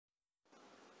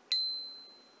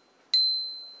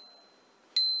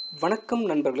வணக்கம்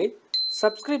நண்பர்களே.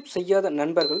 சப்ஸ்கிரைப் செய்யாத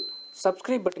நண்பர்கள்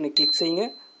சப்ஸ்கிரைப் பட்டனை கிளிக் செய்யுங்க.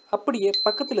 அப்படியே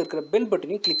பக்கத்தில் இருக்கிற பெல்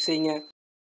பட்டனையும் கிளிக் செய்யுங்க.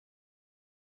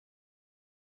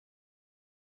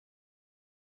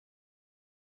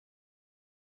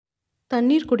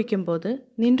 தண்ணீர் குடிக்கும்போது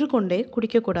நின்று கொண்டே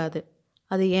குடிக்கக்கூடாது.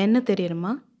 அது ஏன்னு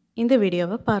தெரியுமா? இந்த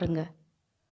வீடியோவை பாருங்க.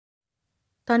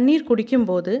 தண்ணீர்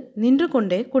குடிக்கும்போது நின்று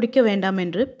கொண்டே குடிக்க வேண்டாம்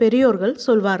என்று பெரியோர்கள்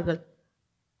சொல்வார்கள்.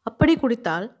 அப்படி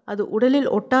குடித்தால் அது உடலில்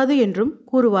ஒட்டாது என்றும்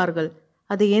கூறுவார்கள்.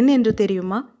 அது ஏன் என்று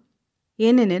தெரியுமா?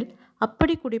 ஏனெனில்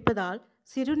அப்படி குடிப்பதால்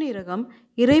சிறுநீரகம்,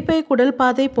 இரைப்பை,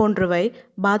 குடல்பாதை போன்றவை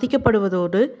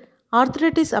பாதிக்கப்படுவதோடு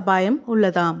ஆர்த்ரைட்டிஸ் அபாயம்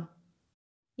உள்ளதாம்.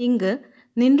 இங்கு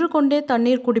நின்று கொண்டே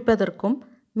தண்ணீர் குடிப்பதற்கும்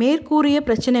மேற்கூறிய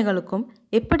பிரச்சனைகளுக்கும்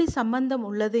எப்படி சம்பந்தம்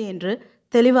உள்ளது என்று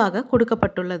தெளிவாக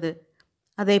கொடுக்கப்பட்டுள்ளது.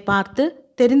 அதை பார்த்து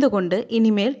தெரிந்து கொண்டு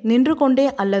இனிமேல் நின்று கொண்டே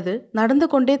அல்லது நடந்து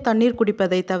கொண்டே தண்ணீர்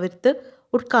குடிப்பதை தவிர்த்து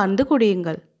உட்கார்ந்து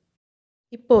குடியுங்கள்.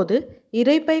 இப்போது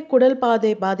இரைப்பை, குடல்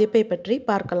பாதை பாதிப்பை பற்றி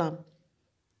பார்க்கலாம்.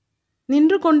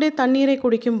 நின்று கொண்டே தண்ணீரை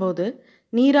குடிக்கும்போது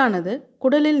நீரானது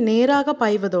குடலில் நேராக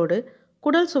பாய்வதோடு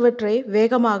குடல் சுவற்றை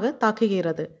வேகமாக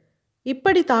தாக்குகிறது.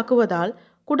 இப்படி தாக்குவதால்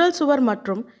குடல் சுவர்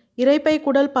மற்றும் இரைப்பை,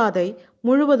 குடல் பாதை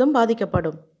முழுவதும்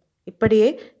பாதிக்கப்படும். இப்படியே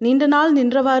நீண்ட நாள்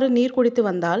நின்றவாறு நீர் குடித்து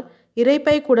வந்தால்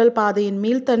இரைப்பை, குடல் பாதையின்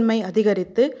மீள்தன்மை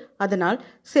அதிகரித்து அதனால்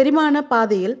செரிமான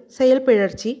பாதையில்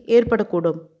செயல்பிழற்சி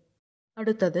ஏற்படக்கூடும்.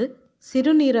 அடுத்தது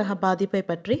சிறுநீரக பாதிப்பை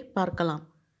பற்றி பார்க்கலாம்.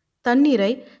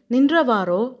 தண்ணீரை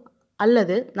நின்றவாறோ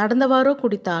அல்லது நடந்தவாறோ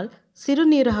குடித்தால்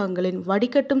சிறுநீரகங்களின்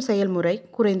வடிகட்டும் செயல்முறை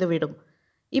குறைந்துவிடும்.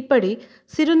 இப்படி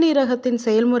சிறுநீரகத்தின்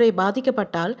செயல்முறை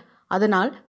பாதிக்கப்பட்டால்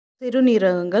அதனால்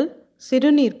சிறுநீரகங்கள்,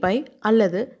 சிறுநீர்ப்பை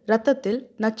அல்லது இரத்தத்தில்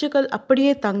நச்சுக்கள்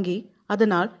அப்படியே தங்கி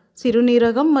அதனால்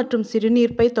சிறுநீரகம் மற்றும்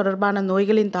சிறுநீர்ப்பை தொடர்பான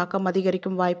நோய்களின் தாக்கம்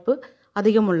அதிகரிக்கும் வாய்ப்பு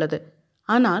அதிகம் உள்ளது.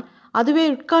 ஆனால் அதுவே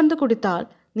உட்கார்ந்து குடித்தால்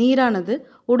நீரானது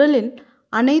உடலின்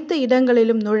அனைத்து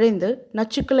இடங்களிலும் நுழைந்து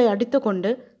நச்சுக்களை அடித்து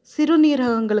கொண்டு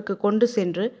சிறுநீரகங்களுக்கு கொண்டு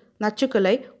சென்று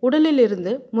நச்சுக்களை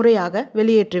உடலிலிருந்து முறையாக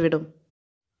வெளியேற்றிவிடும்.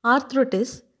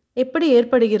 ஆர்த்ரைட்டிஸ் எப்படி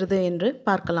ஏற்படுகிறது என்று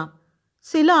பார்க்கலாம்.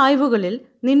 சில ஆய்வுகளில்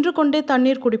நின்று கொண்டே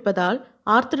தண்ணீர் குடிப்பதால்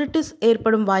ஆர்த்ரைட்டிஸ்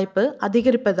ஏற்படும் வாய்ப்பு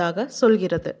அதிகரிப்பதாக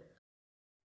சொல்கிறது.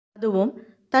 அதுவும்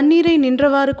தண்ணீரை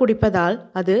நின்றவாறு குடிப்பதால்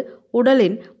அது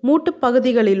உடலின் மூட்டு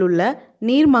பகுதிகளில் உள்ள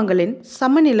நீர்மங்களின்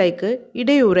சமநிலைக்கு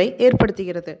இடையூறை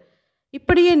ஏற்படுத்துகிறது.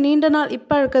 இப்படியே நீண்ட நாள்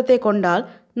இப்பழக்கத்தை கொண்டால்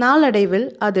நாளடைவில்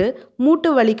அது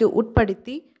மூட்டு வலிக்கு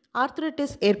உட்படுத்தி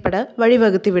ஆர்த்ரைட்டிஸ் ஏற்பட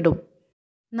வழிவகுத்துவிடும்.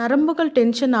 நரம்புகள்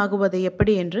டென்ஷன் ஆகுவது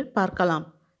எப்படி என்று பார்க்கலாம்.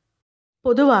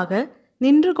 பொதுவாக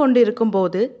நின்று கொண்டிருக்கும்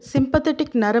போது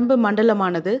சிம்பத்தட்டிக் நரம்பு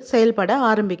மண்டலமானது செயல்பட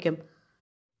ஆரம்பிக்கும்.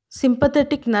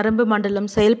 சிம்பத்தட்டிக் நரம்பு மண்டலம்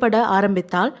செயல்பட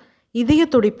ஆரம்பித்தால் இதய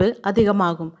துடிப்பு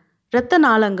அதிகமாகும், இரத்த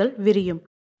நாளங்கள் விரியும்,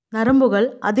 நரம்புகள்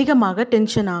அதிகமாக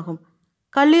டென்ஷன் ஆகும்,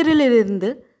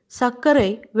 கல்லீரலிலிருந்து சர்க்கரை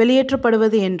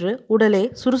வெளியேற்றப்படுவது என்று உடலே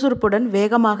சுறுசுறுப்புடன்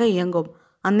வேகமாக இயங்கும்.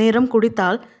 அந்நேரம்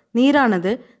குடித்தால்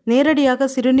நீரானது நேரடியாக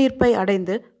சிறுநீர்ப்பை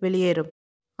அடைந்து வெளியேறும்.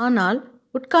 ஆனால்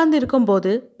உட்கார்ந்திருக்கும்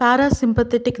போது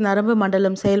பாராசிம்பத்தட்டிக் நரம்பு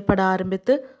மண்டலம் செயல்பட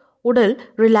ஆரம்பித்து உடல்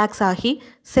ரிலாக்ஸ் ஆகி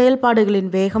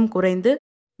செயல்பாடுகளின் வேகம் குறைந்து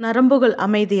நரம்புகள்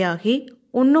அமைதியாகி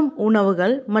உண்ணும்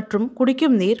உணவுகள் மற்றும்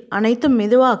குடிக்கும் நீர் அனைத்தும்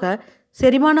மெதுவாக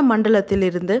செரிமான மண்டலத்தில்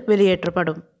இருந்து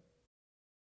வெளியேற்றப்படும்.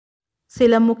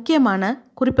 சில முக்கியமான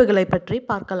குறிப்புகளை பற்றி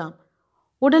பார்க்கலாம்.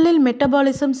 உடலில்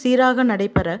மெட்டபாலிசம் சீராக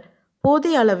நடைபெற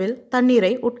போதிய அளவில்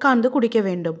தண்ணீரை உட்கார்ந்து குடிக்க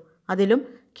வேண்டும். அதிலும்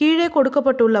கீழே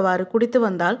கொடுக்கப்பட்டுள்ளவாறு குடித்து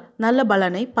வந்தால் நல்ல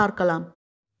பலனை பார்க்கலாம்.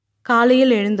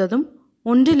 காலையில் எழுந்ததும்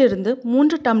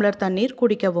 1-3 டம்ளர் தண்ணீர்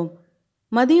குடிக்கவும்.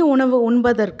 மதிய உணவு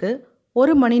உண்பதற்கு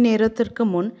 1 மணி நேரத்திற்கு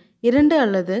முன் 2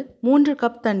 அல்லது 3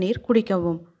 கப் தண்ணீர்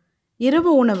குடிக்கவும்.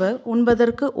 இரவு உணவு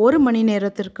உண்பதற்கு 1 மணி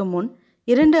நேரத்திற்கு முன்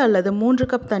 2 அல்லது 3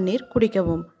 கப் தண்ணீர்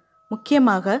குடிக்கவும்.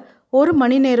 முக்கியமாக 1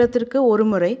 மணி நேரத்திற்கு ஒரு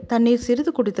முறை தண்ணீர்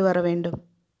சிறிது குடித்து வர வேண்டும்.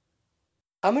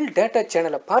 தமிழ் டேட்டா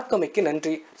சேனலை பார்க்கமைக்கு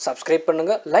நன்றி. சப்ஸ்கிரைப்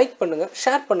பண்ணுங்க, லைக் பண்ணுங்க,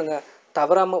 ஷேர் பண்ணுங்க.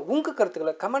 தவறாம உங்க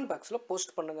கருத்துக்களை கமெண்ட் பாக்ஸ்ல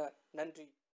போஸ்ட் பண்ணுங்க. நன்றி.